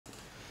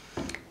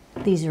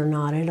These are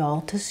not at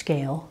all to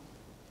scale,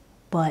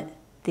 but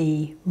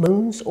the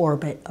moon's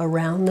orbit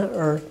around the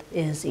Earth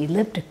is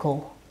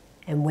elliptical,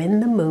 and when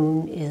the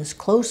moon is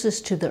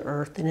closest to the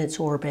Earth in its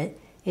orbit,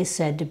 is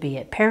said to be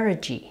at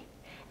perigee.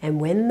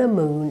 And when the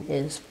moon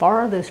is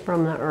farthest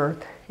from the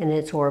Earth in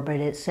its orbit,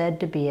 it's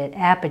said to be at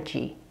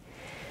apogee.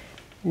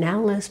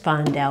 Now let's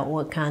find out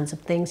what kinds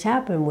of things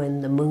happen when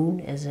the moon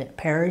is at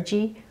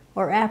perigee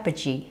or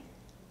apogee.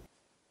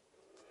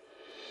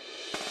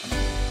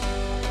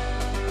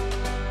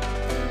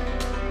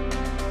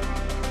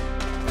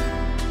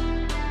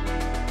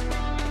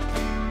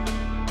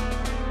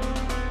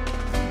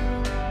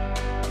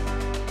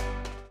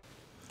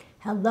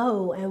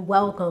 Hello and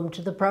welcome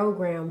to the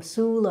program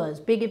Sula's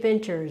Big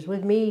Adventures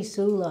with me,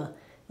 Sula.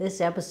 This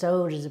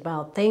episode is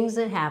about things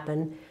that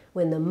happen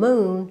when the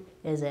moon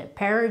is at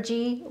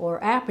perigee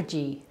or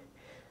apogee.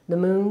 The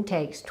moon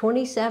takes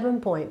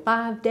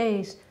 27.5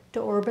 days to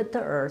orbit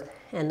the Earth,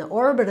 and the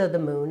orbit of the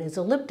moon is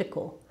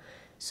elliptical,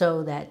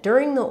 so that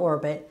during the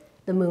orbit,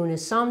 the moon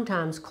is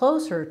sometimes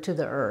closer to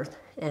the Earth,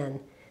 and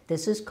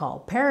this is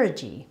called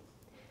perigee.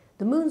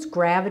 The moon's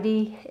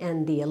gravity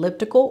and the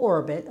elliptical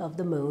orbit of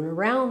the moon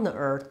around the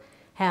Earth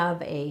have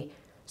a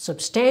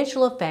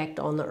substantial effect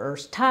on the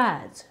Earth's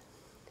tides.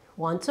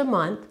 Once a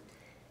month,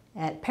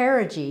 at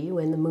perigee,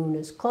 when the moon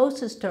is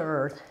closest to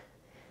Earth,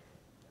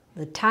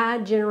 the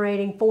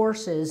tide-generating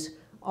forces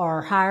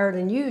are higher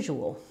than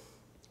usual,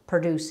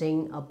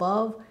 producing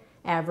above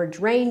average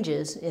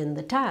ranges in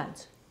the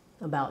tides.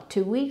 About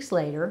 2 weeks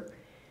later,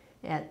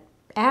 at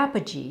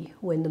apogee,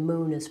 when the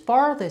moon is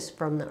farthest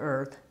from the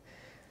Earth,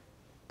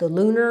 the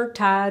lunar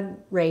tide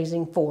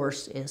raising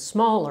force is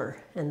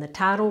smaller and the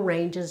tidal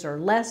ranges are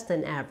less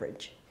than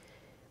average.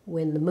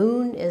 When the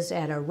moon is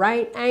at a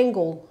right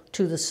angle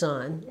to the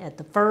sun at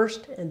the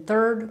first and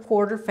third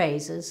quarter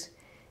phases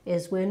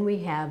is when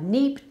we have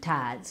neap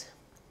tides,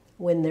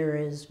 when there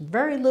is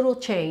very little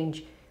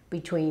change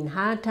between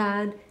high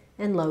tide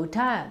and low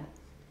tide.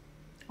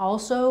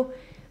 Also,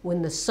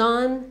 when the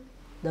sun,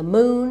 the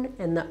moon,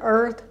 and the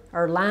Earth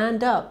are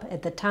lined up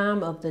at the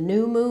time of the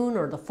new moon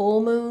or the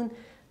full moon,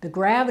 the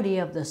gravity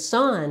of the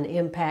sun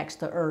impacts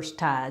the Earth's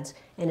tides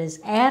and is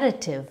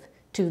additive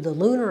to the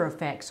lunar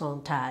effects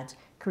on tides,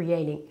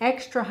 creating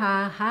extra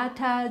high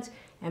tides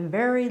and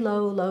very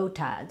low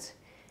tides.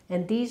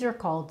 And these are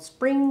called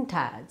spring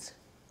tides.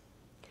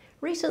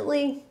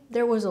 Recently,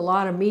 there was a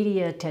lot of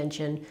media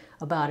attention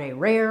about a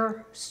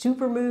rare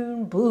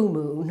supermoon blue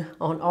moon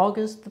on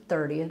August the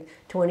 30th,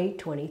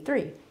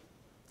 2023.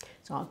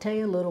 So I'll tell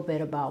you a little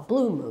bit about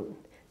blue moon.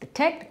 The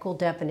technical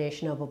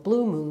definition of a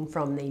blue moon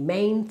from the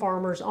Maine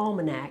Farmer's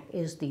Almanac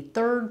is the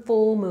third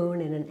full moon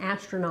in an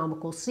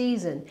astronomical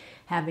season,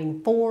 having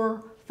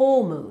 4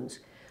 full moons.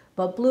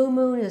 But blue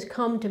moon has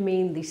come to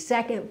mean the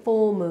second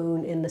full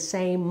moon in the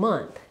same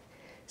month,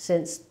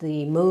 since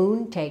the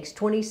moon takes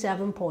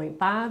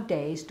 27.5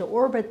 days to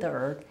orbit the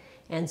Earth,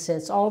 and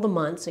since all the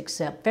months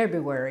except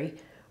February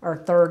are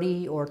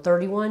 30 or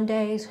 31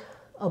 days,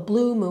 a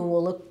blue moon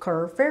will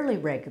occur fairly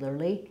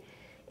regularly.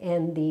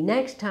 And the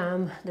next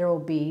time there will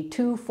be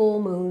 2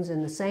 full moons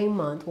in the same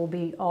month will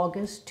be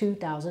August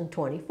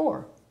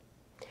 2024.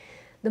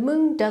 The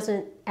moon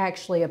doesn't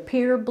actually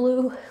appear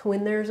blue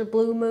when there's a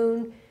blue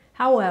moon.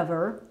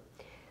 However,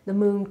 the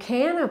moon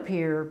can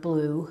appear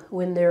blue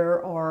when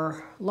there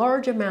are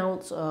large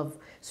amounts of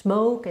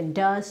smoke and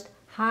dust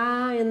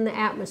high in the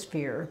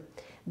atmosphere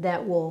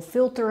that will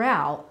filter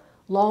out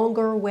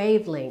longer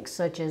wavelengths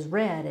such as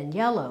red and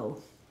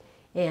yellow.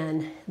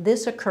 And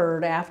this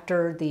occurred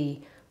after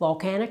the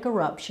volcanic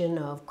eruption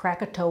of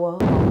Krakatoa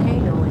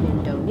volcano in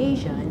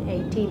Indonesia in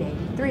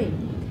 1883.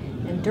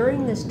 And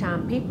during this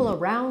time, people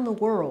around the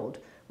world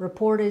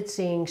reported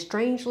seeing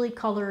strangely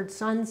colored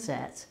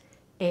sunsets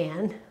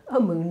and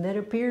a moon that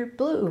appeared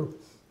blue.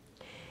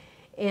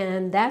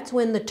 And that's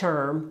when the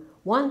term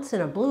once in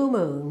a blue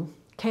moon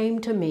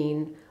came to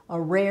mean a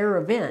rare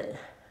event.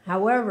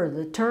 However,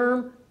 the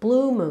term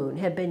blue moon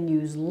had been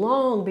used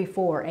long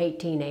before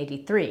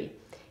 1883.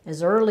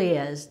 As early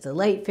as the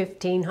late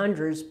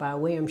 1500s by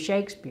William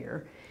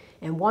Shakespeare,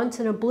 and once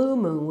in a blue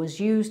moon was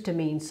used to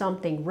mean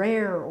something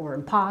rare or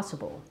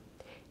impossible.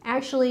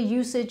 Actually,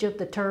 usage of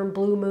the term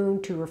blue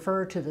moon to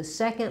refer to the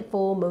second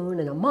full moon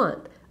in a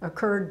month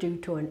occurred due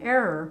to an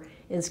error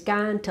in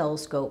Sky and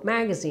Telescope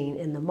magazine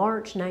in the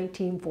March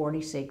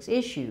 1946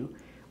 issue,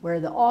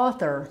 where the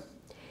author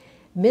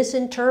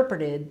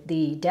misinterpreted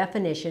the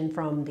definition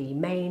from the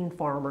Maine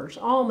Farmer's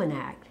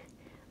Almanac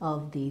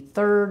of the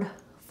third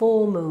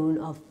full moon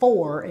of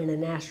 4 in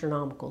an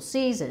astronomical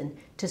season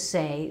to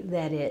say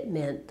that it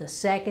meant the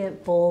second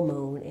full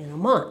moon in a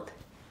month.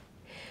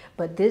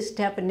 But this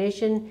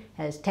definition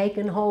has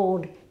taken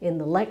hold in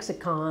the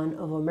lexicon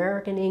of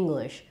American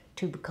English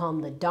to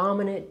become the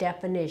dominant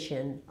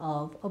definition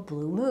of a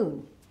blue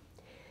moon.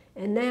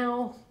 And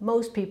now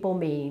most people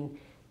mean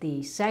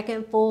the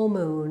second full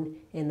moon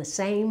in the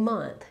same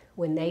month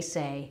when they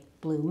say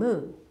blue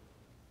moon.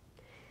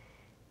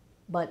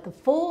 But the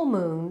full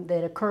moon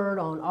that occurred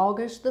on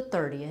August the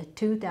 30th,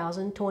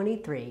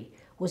 2023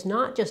 was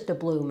not just a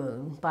blue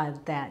moon by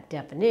that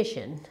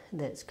definition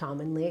that's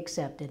commonly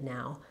accepted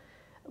now,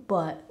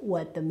 but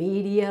what the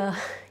media,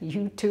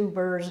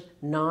 YouTubers,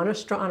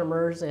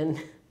 non-astronomers, and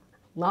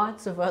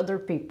lots of other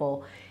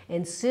people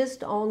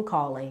insist on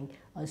calling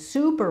a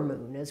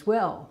supermoon as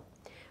well.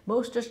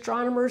 Most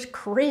astronomers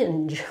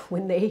cringe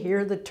when they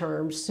hear the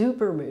term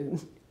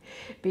supermoon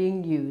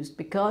being used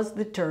because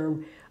the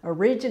term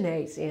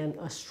originates in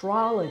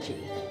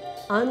astrology.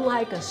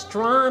 Unlike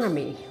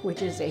astronomy,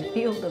 which is a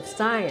field of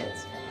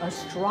science,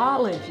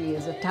 astrology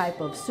is a type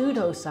of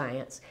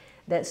pseudoscience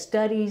that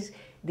studies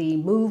the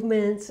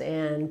movements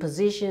and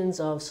positions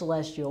of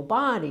celestial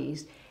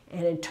bodies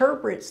and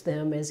interprets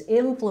them as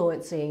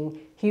influencing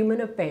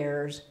human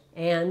affairs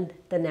and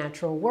the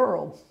natural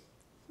world.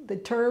 The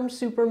term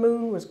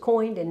supermoon was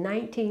coined in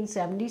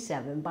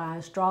 1977 by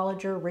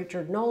astrologer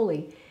Richard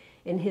Nolly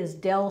in his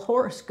Dell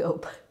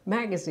Horoscope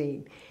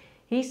magazine.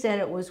 He said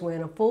it was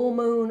when a full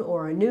moon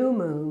or a new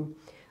moon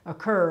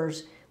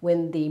occurs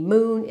when the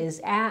moon is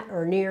at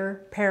or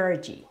near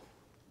perigee.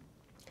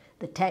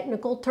 The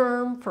technical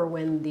term for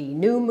when the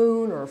new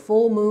moon or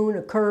full moon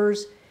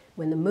occurs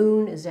when the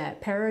moon is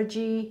at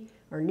perigee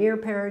or near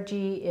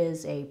perigee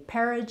is a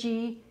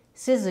perigee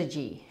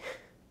syzygy.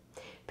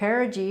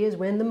 Perigee is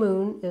when the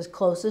moon is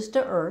closest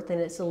to Earth in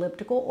its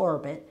elliptical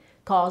orbit,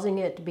 causing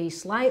it to be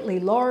slightly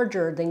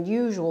larger than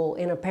usual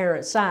in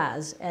apparent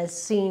size as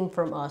seen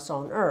from us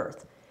on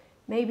Earth,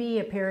 maybe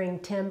appearing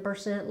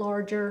 10%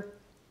 larger.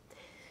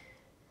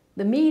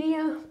 The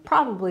media,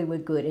 probably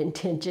with good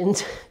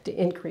intentions to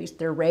increase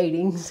their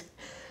ratings,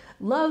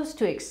 loves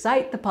to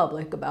excite the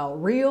public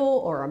about real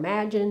or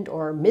imagined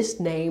or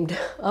misnamed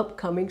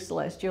upcoming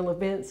celestial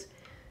events,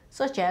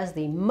 such as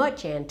the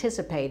much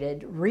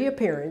anticipated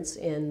reappearance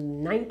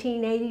in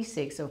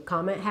 1986 of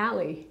Comet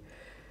Halley,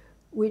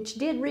 which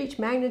did reach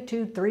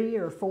magnitude 3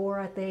 or 4,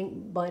 I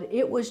think, but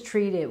it was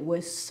treated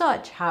with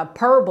such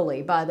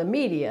hyperbole by the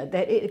media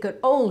that it could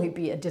only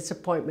be a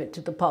disappointment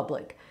to the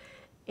public,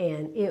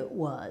 and it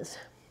was.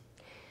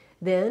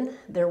 Then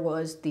there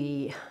was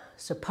the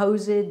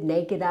supposed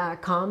naked eye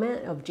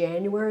comet of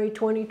January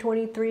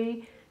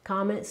 2023,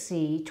 Comet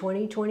C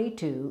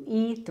 2022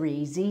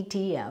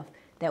 E3ZTF,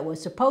 that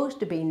was supposed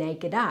to be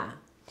naked eye.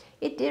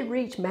 It did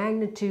reach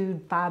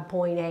magnitude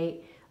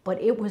 5.8,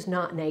 but it was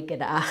not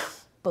naked eye.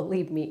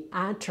 Believe me,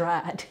 I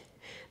tried.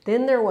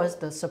 Then there was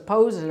the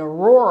supposed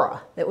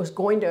aurora that was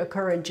going to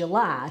occur in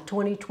July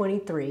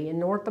 2023 in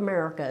North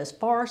America as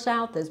far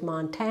south as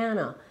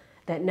Montana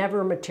that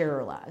never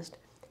materialized,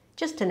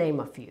 just to name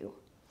a few.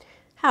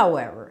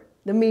 However,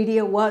 the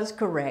media was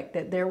correct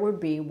that there would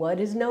be what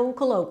is known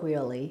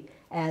colloquially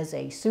as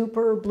a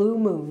super blue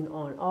moon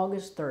on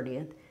August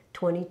 30th,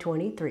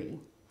 2023.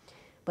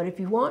 But if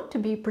you want to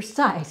be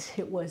precise,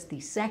 it was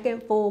the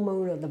second full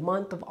moon of the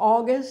month of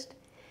August,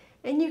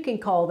 and you can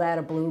call that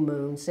a blue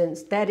moon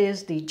since that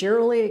is the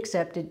generally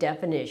accepted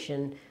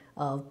definition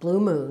of blue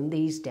moon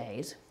these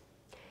days.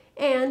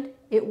 And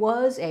it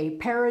was a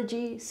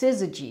perigee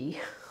syzygy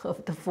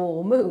of the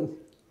full moon.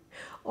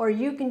 Or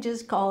you can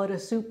just call it a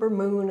super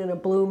moon and a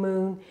blue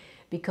moon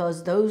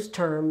because those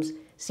terms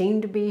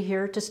seem to be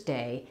here to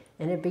stay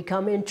and have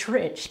become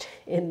entrenched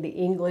in the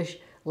English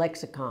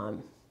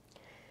lexicon.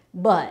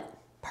 But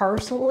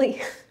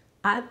personally,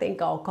 I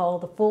think I'll call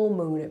the full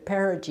moon at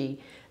perigee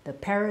the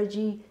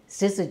perigee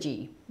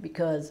syzygy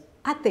because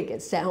I think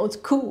it sounds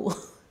cool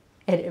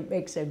and it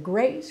makes a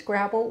great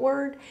Scrabble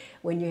word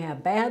when you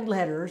have bad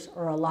letters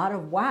or a lot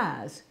of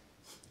Y's.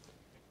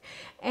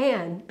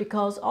 And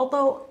because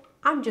although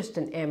I'm just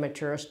an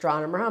amateur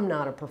astronomer, I'm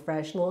not a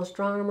professional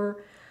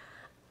astronomer,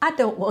 I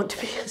don't want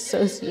to be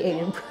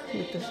associated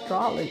with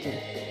astrology.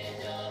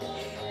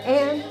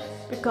 And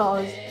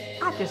because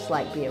I just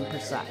like being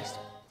precise.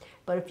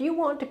 But if you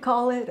want to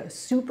call it a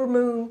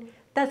supermoon,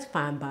 that's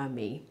fine by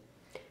me.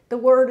 The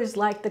word is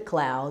like the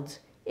clouds.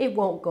 It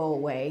won't go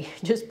away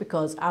just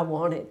because I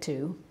want it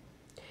to.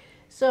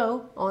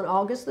 So on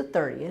August the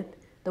 30th,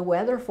 the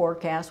weather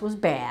forecast was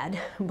bad,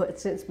 but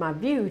since my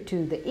view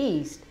to the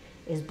east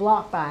is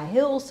blocked by a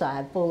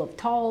hillside full of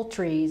tall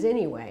trees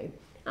anyway,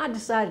 I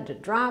decided to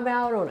drive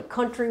out on a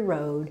country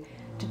road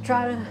to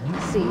try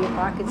to see if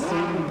I could see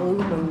the blue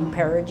moon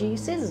perigee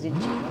syzygy.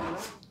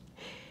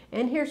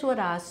 And here's what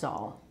I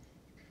saw.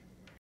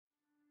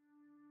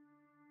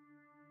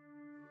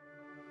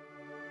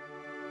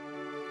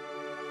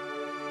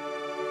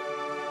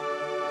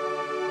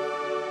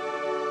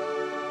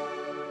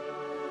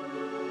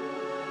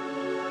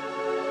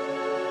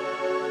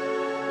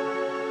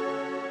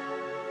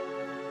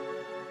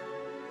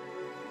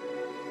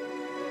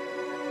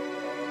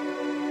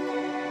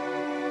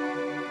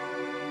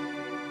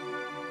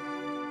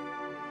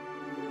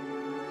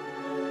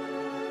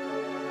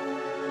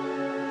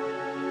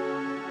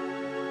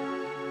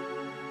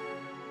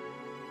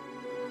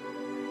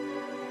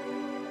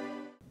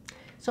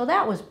 So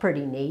that was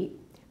pretty neat,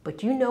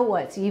 but you know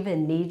what's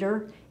even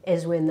neater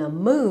is when the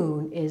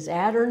moon is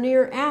at or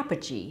near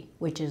apogee,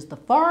 which is the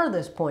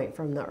farthest point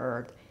from the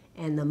Earth,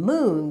 and the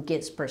moon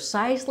gets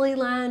precisely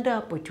lined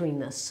up between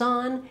the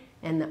sun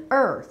and the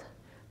Earth,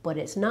 but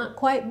it's not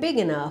quite big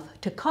enough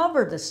to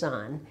cover the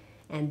sun,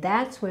 and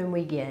that's when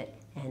we get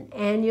an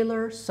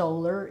annular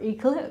solar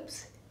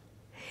eclipse.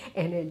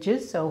 And it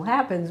just so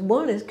happens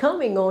one is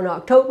coming on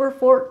October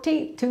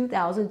 14th,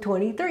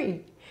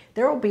 2023.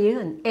 There will be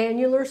an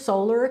annular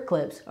solar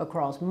eclipse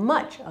across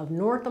much of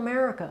North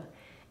America.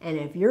 And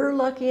if you're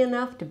lucky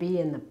enough to be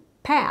in the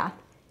path,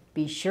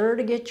 be sure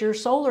to get your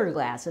solar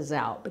glasses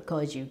out,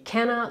 because you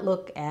cannot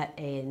look at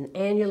an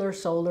annular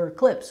solar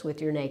eclipse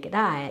with your naked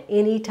eye at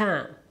any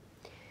time.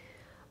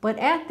 But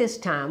at this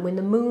time, when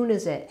the moon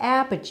is at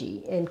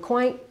apogee and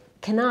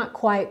cannot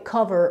quite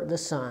cover the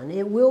sun,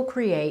 it will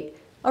create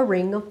a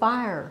ring of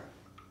fire.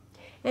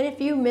 And if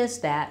you miss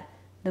that,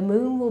 the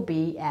moon will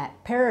be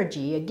at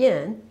perigee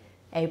again,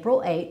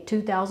 April 8,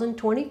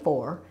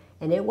 2024,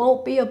 and it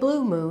won't be a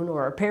blue moon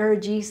or a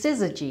perigee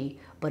syzygy,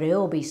 but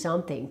it'll be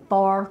something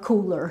far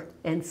cooler,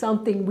 and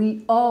something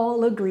we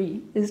all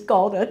agree is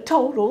called a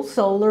total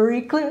solar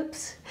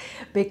eclipse.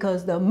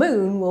 Because the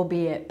moon will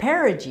be at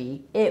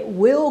perigee, it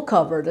will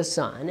cover the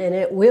sun, and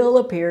it will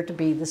appear to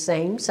be the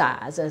same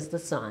size as the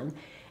sun,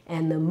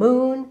 and the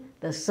moon,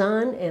 the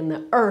sun, and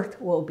the earth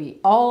will be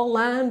all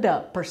lined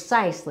up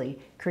precisely,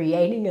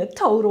 creating a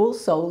total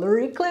solar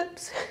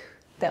eclipse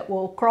that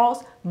will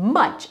cross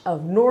much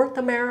of North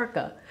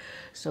America.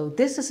 So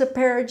this is a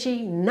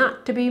perigee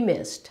not to be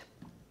missed.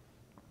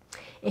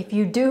 If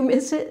you do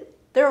miss it,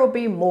 there will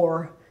be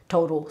more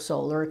total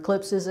solar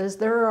eclipses, as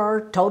there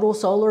are total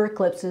solar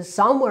eclipses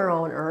somewhere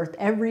on Earth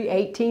every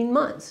 18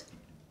 months.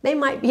 They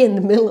might be in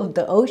the middle of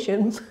the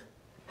ocean,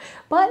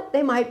 but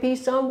they might be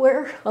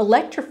somewhere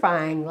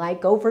electrifying,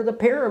 like over the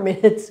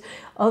pyramids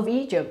of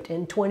Egypt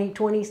in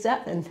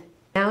 2027.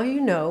 Now you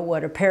know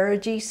what a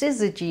perigee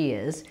syzygy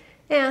is,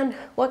 and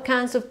what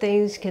kinds of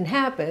things can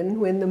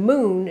happen when the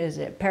moon is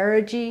at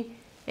perigee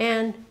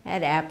and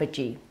at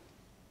apogee.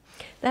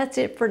 That's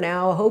it for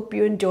now. I hope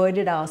you enjoyed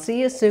it. I'll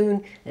see you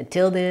soon.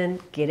 Until then,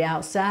 get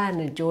outside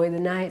and enjoy the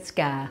night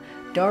sky.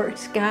 Dark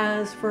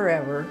skies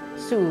forever.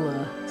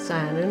 Sula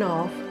signing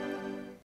off.